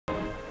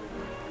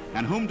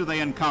And whom do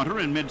they encounter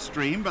in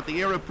midstream but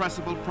the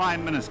irrepressible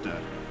Prime Minister,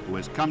 who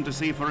has come to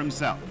see for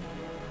himself.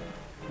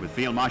 With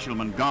Field Marshal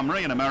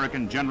Montgomery and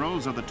American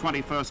generals of the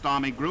 21st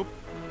Army Group,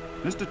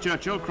 Mr.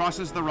 Churchill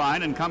crosses the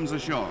Rhine and comes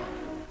ashore.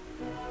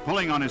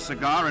 Pulling on his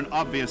cigar in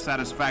obvious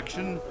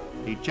satisfaction,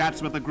 he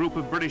chats with a group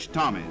of British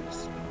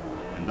Tommies.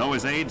 And though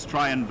his aides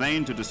try in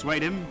vain to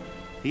dissuade him,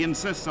 he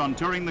insists on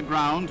touring the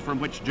ground from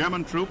which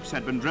German troops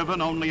had been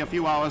driven only a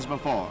few hours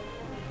before.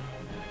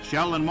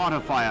 Shell and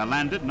mortar fire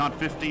landed not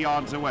 50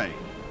 yards away.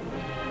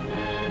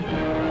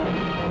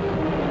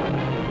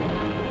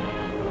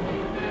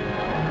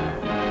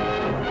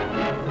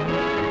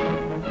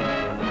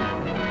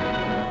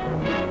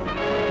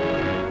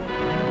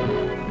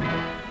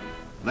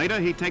 Later,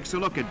 he takes a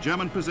look at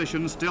German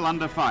positions still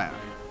under fire.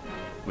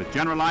 With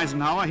General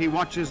Eisenhower, he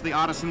watches the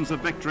artisans of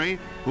victory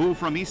who,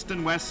 from east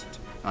and west,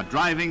 are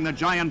driving the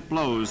giant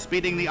blows,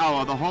 speeding the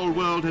hour the whole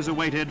world has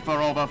awaited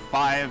for over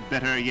 5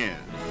 bitter years.